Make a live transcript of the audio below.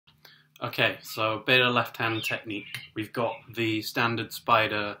Okay, so a bit of left hand technique. We've got the standard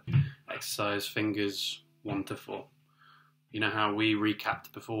spider exercise, fingers 1 to 4. You know how we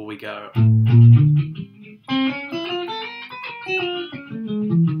recapped before we go.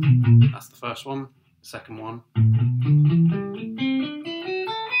 That's the first one. Second one.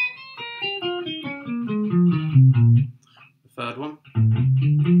 The third one.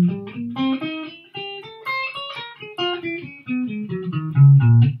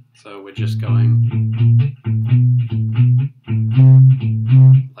 So we're just going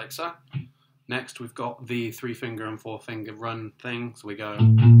like so. Next we've got the 3-finger and 4-finger run thing, so we go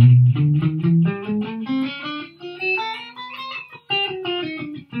and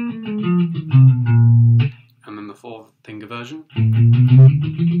then the 4-finger version.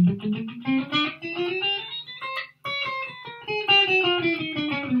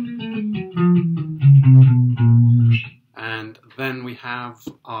 And then we have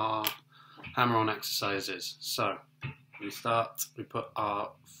our hammer-on exercises. So we put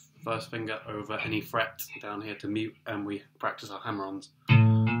our first finger over any fret down here to mute, and we practice our hammer-ons.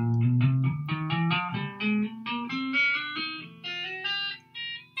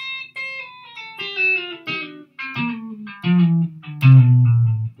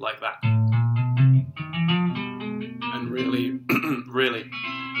 Like that. And really, really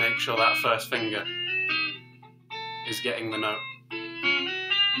make sure that first finger is getting the note.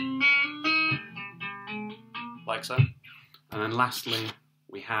 Like so. And then lastly,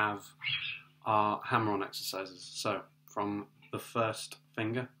 we have our hammer-on exercises. So from the first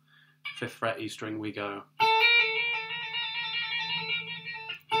finger, 5th fret E string, we go.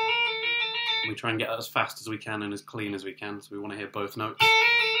 We try and get as fast as we can and as clean as we can, so we want to hear both notes.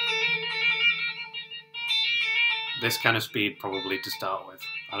 This kind of speed probably to start with.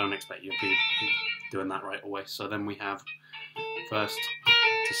 I don't expect you to be doing that right away. So then we have 1st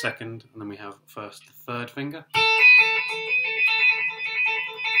to 2nd, and then we have 1st to 3rd finger.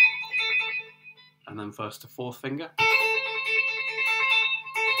 And then 1st to 4th finger.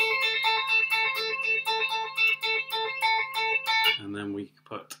 And then we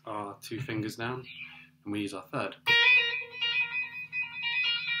put our 2 fingers down and we use our 3rd.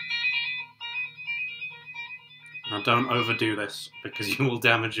 Now don't overdo this because you will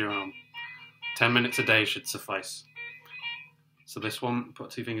damage your arm. 10 minutes a day should suffice. So this one, put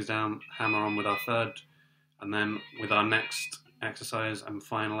 2 fingers down, hammer on with our 3rd, and then with our next exercise and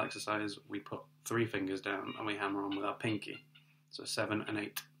final exercise, we put 3 fingers down and we hammer on with our pinky. So 7 and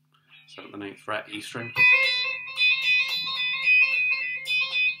 8. 7th and 8th fret, E string.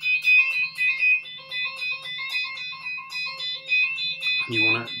 And you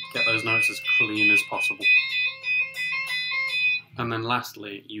want to get those notes as clean as possible. And then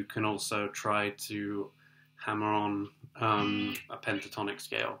lastly, you can also try to hammer on a pentatonic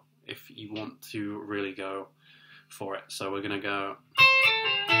scale if you want to really go for it. So we're going to go,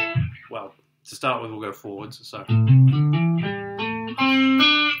 well, to start with we'll go forwards. So pick,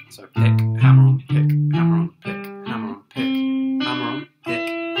 hammer on, pick, hammer on, pick, hammer on, pick, hammer on, pick,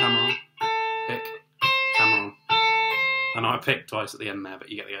 hammer on, pick, hammer on. I know I picked twice at the end there, but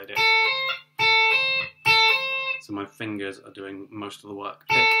you get the idea. So my fingers are doing most of the work.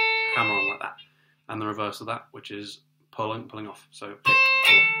 Pick, hammer on like that. And the reverse of that, which is pulling off. So pick,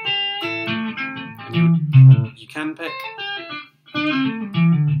 pull. And you can pick,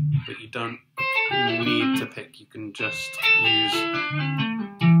 but you don't need to pick. You can just use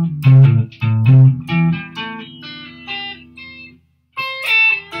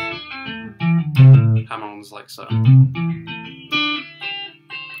hammer-ons like so. And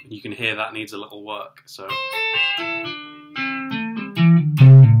you can hear that needs a little work. So